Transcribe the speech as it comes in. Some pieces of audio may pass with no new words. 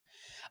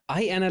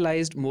I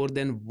analyzed more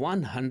than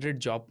 100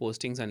 job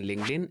postings on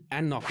LinkedIn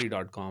and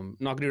Naukri.com.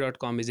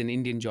 Naukri.com is an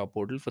Indian job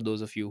portal for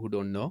those of you who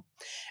don't know.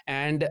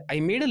 And I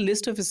made a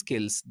list of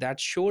skills that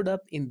showed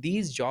up in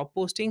these job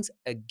postings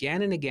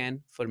again and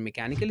again for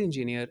mechanical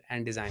engineer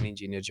and design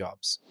engineer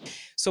jobs.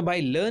 So,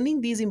 by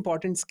learning these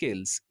important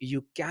skills,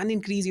 you can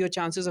increase your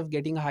chances of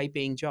getting a high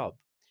paying job.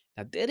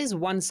 Now, there is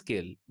one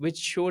skill which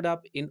showed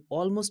up in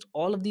almost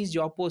all of these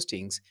job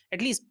postings, at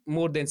least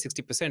more than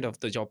 60% of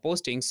the job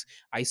postings.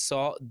 I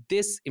saw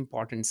this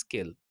important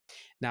skill.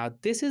 Now,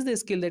 this is the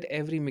skill that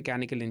every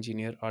mechanical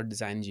engineer or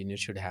design engineer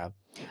should have.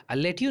 I'll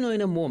let you know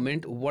in a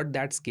moment what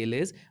that skill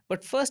is,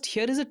 but first,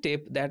 here is a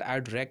tip that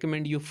I'd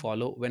recommend you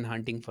follow when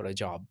hunting for a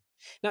job.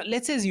 Now,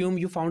 let's assume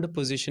you found a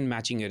position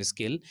matching your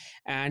skill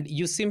and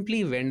you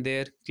simply went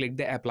there, clicked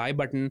the apply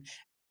button,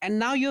 and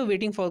now you're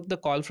waiting for the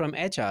call from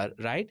HR,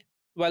 right?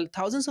 Well,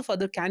 thousands of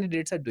other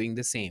candidates are doing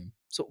the same.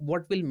 So,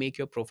 what will make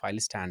your profile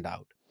stand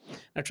out?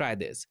 Now try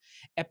this.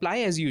 Apply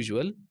as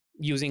usual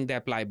using the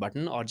apply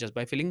button or just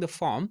by filling the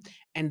form,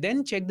 and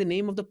then check the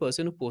name of the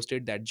person who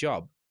posted that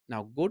job.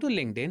 Now go to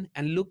LinkedIn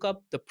and look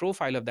up the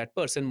profile of that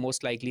person.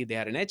 Most likely they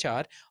are an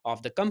HR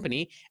of the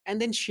company,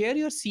 and then share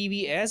your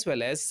CV as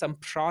well as some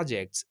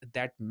projects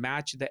that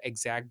match the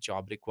exact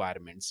job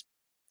requirements.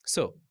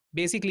 So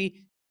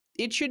basically,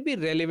 it should be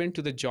relevant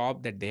to the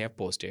job that they have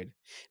posted.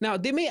 Now,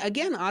 they may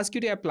again ask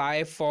you to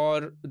apply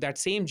for that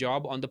same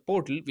job on the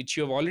portal, which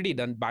you have already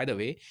done, by the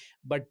way,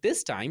 but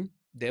this time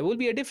there will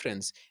be a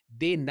difference.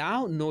 They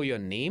now know your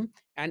name,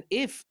 and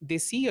if they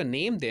see your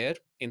name there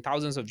in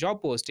thousands of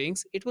job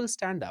postings, it will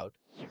stand out.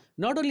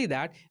 Not only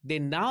that, they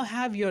now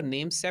have your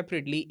name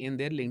separately in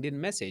their LinkedIn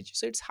message.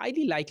 So it's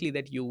highly likely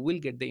that you will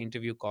get the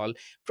interview call,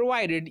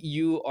 provided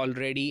you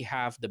already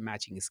have the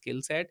matching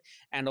skill set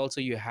and also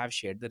you have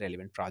shared the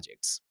relevant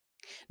projects.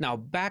 Now,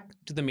 back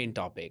to the main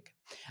topic.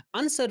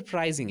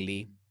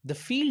 Unsurprisingly, the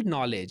field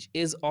knowledge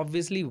is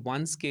obviously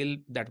one skill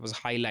that was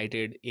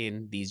highlighted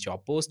in these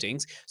job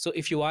postings. So,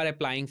 if you are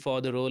applying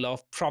for the role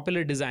of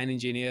propeller design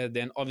engineer,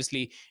 then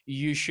obviously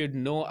you should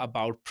know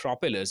about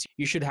propellers.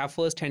 You should have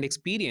first hand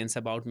experience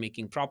about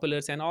making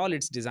propellers and all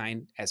its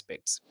design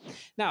aspects.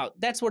 Now,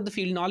 that's what the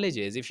field knowledge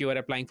is. If you are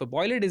applying for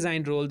boiler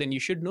design role, then you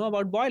should know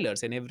about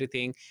boilers and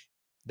everything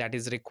that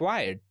is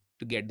required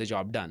to get the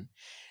job done.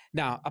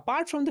 Now,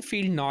 apart from the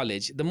field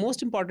knowledge, the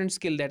most important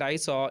skill that I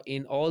saw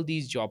in all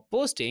these job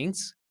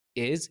postings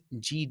is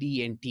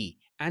GD&T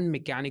and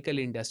mechanical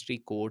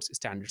industry codes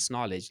standards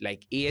knowledge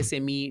like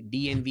ASME,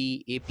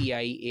 DNV,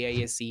 API,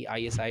 AISC,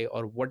 ISI,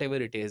 or whatever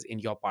it is in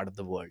your part of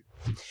the world.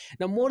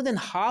 Now, more than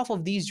half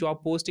of these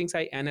job postings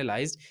I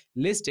analyzed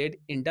listed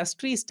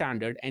industry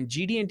standard and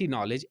GD&T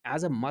knowledge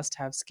as a must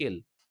have skill.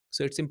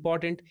 So, it's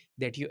important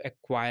that you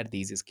acquire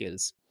these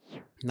skills.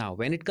 Now,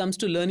 when it comes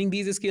to learning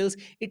these skills,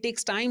 it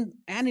takes time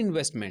and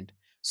investment.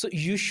 So,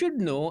 you should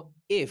know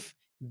if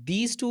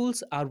these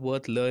tools are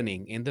worth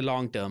learning in the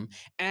long term.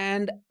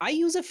 And I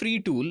use a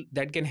free tool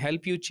that can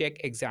help you check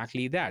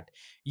exactly that.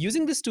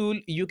 Using this tool,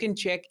 you can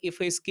check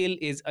if a skill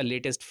is a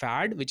latest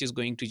fad, which is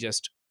going to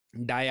just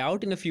die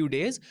out in a few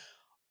days,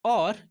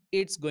 or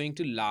it's going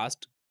to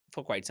last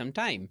for quite some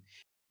time.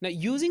 Now,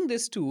 using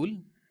this tool,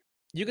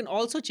 you can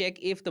also check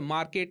if the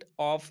market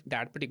of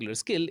that particular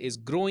skill is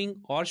growing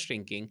or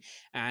shrinking,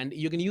 and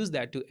you can use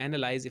that to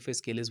analyze if a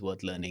skill is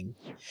worth learning.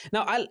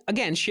 Now, I'll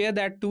again share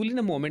that tool in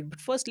a moment,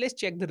 but first let's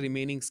check the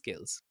remaining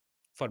skills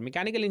for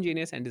mechanical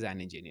engineers and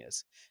design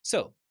engineers.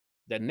 So,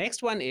 the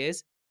next one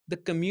is the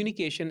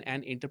communication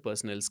and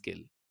interpersonal skill.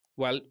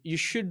 Well, you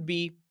should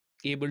be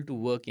able to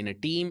work in a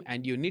team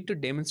and you need to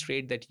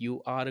demonstrate that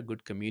you are a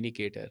good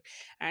communicator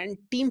and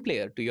team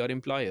player to your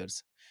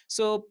employers.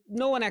 So,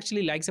 no one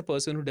actually likes a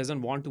person who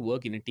doesn't want to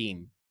work in a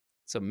team.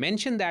 So,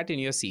 mention that in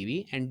your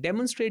CV and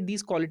demonstrate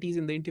these qualities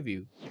in the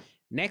interview.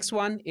 Next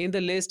one in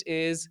the list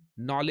is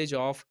knowledge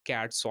of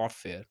CAD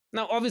software.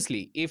 Now,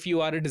 obviously, if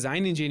you are a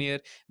design engineer,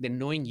 then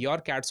knowing your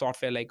CAD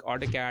software like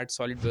AutoCAD,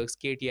 SolidWorks,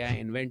 KTI,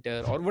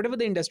 Inventor, or whatever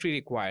the industry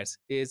requires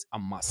is a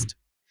must.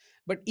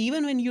 But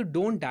even when you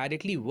don't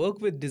directly work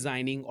with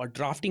designing or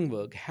drafting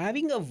work,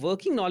 having a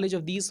working knowledge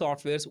of these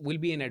softwares will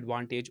be an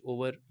advantage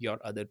over your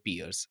other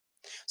peers.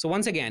 So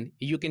once again,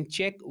 you can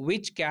check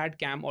which CAD,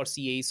 CAM, or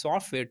CAE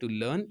software to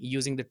learn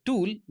using the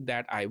tool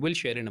that I will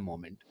share in a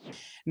moment.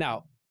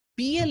 Now,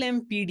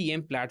 PLM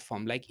PDM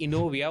platform like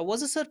Innovia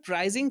was a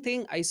surprising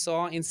thing I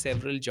saw in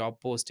several job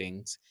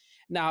postings.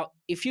 Now,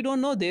 if you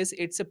don't know this,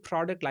 it's a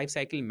product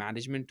lifecycle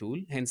management tool,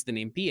 hence the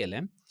name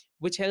PLM,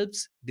 which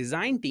helps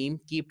design team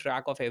keep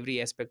track of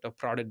every aspect of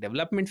product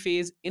development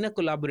phase in a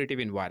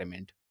collaborative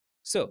environment.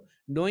 So,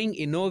 knowing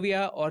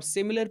Innovia or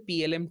similar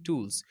PLM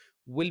tools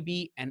will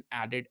be an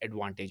added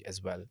advantage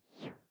as well.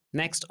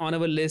 Next on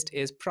our list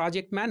is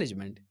project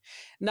management.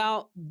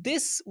 Now,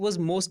 this was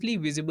mostly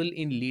visible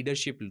in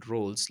leadership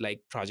roles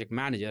like project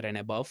manager and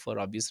above for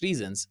obvious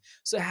reasons.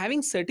 So,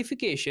 having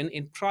certification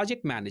in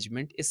project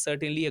management is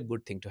certainly a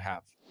good thing to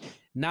have.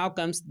 Now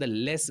comes the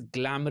less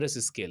glamorous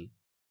skill,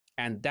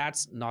 and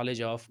that's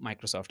knowledge of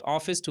Microsoft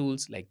Office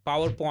tools like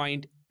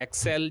PowerPoint,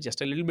 Excel,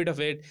 just a little bit of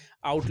it,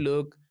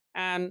 Outlook,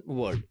 and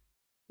Word.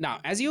 Now,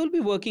 as you will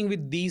be working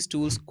with these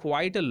tools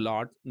quite a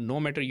lot, no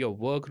matter your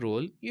work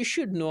role, you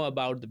should know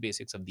about the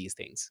basics of these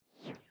things.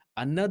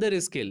 Another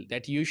skill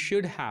that you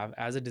should have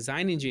as a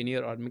design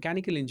engineer or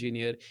mechanical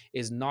engineer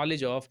is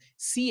knowledge of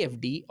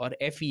CFD or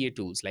FEA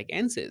tools like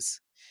ANSYS.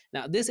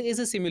 Now, this is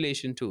a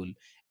simulation tool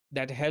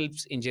that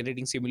helps in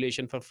generating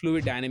simulation for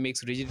fluid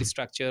dynamics, rigid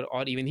structure,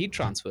 or even heat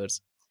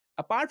transfers.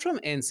 Apart from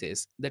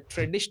ANSYS, the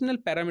traditional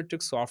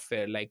parametric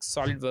software like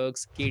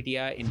SolidWorks,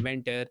 KTI,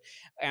 Inventor,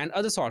 and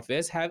other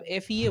softwares have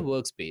FEA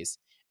workspace,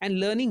 and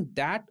learning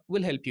that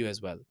will help you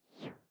as well.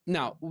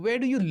 Now, where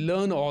do you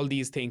learn all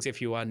these things if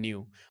you are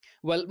new?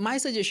 Well, my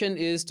suggestion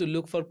is to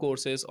look for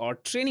courses or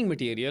training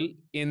material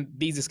in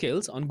these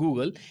skills on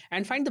Google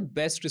and find the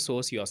best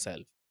resource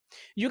yourself.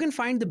 You can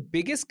find the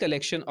biggest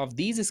collection of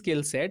these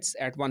skill sets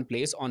at one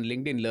place on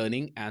LinkedIn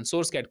Learning and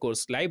SourceCAD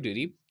course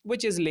library,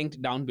 which is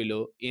linked down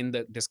below in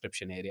the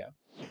description area.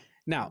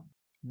 Now,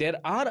 there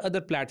are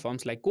other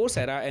platforms like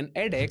Coursera and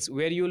edX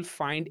where you'll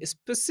find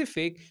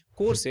specific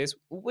courses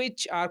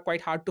which are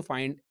quite hard to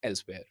find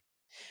elsewhere.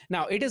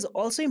 Now, it is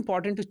also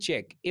important to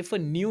check if a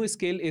new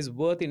skill is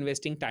worth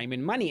investing time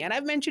and money. And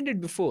I've mentioned it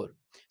before.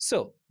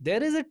 So,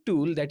 there is a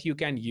tool that you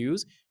can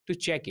use to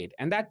check it,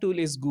 and that tool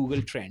is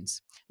Google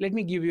Trends. Let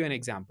me give you an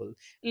example.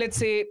 Let's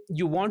say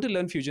you want to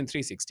learn Fusion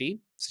 360.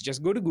 So,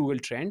 just go to Google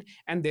Trend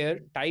and there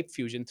type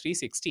Fusion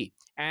 360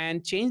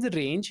 and change the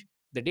range,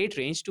 the date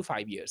range to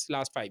 5 years,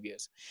 last 5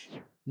 years.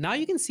 Now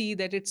you can see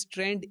that its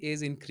trend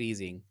is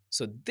increasing.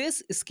 So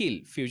this skill,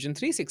 Fusion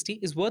 360,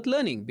 is worth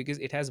learning because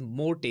it has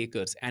more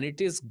takers and it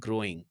is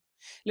growing.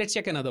 Let's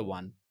check another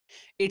one.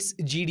 It's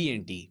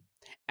GD&T.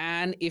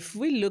 And if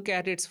we look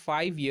at its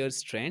 5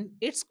 years trend,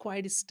 it's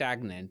quite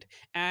stagnant.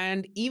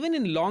 And even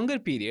in longer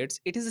periods,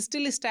 it is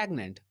still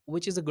stagnant,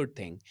 which is a good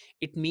thing.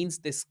 It means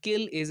the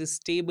skill is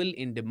stable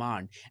in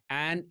demand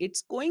and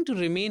it's going to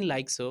remain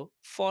like so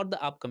for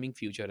the upcoming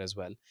future as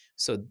well.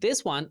 So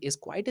this one is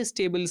quite a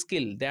stable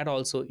skill that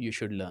also you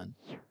should learn.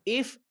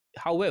 If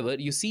however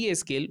you see a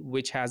skill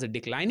which has a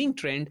declining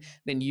trend,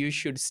 then you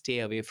should stay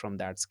away from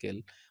that skill,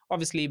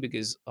 obviously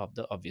because of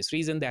the obvious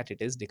reason that it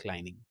is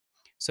declining.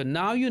 So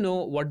now you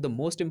know what the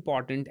most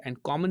important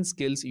and common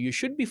skills you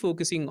should be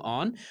focusing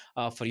on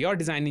for your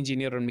design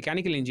engineer or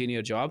mechanical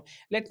engineer job.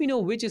 Let me know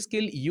which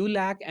skill you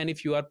lack and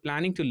if you are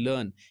planning to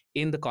learn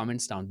in the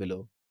comments down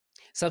below.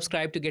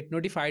 Subscribe to get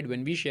notified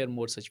when we share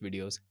more such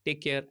videos.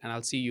 Take care, and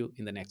I'll see you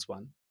in the next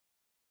one.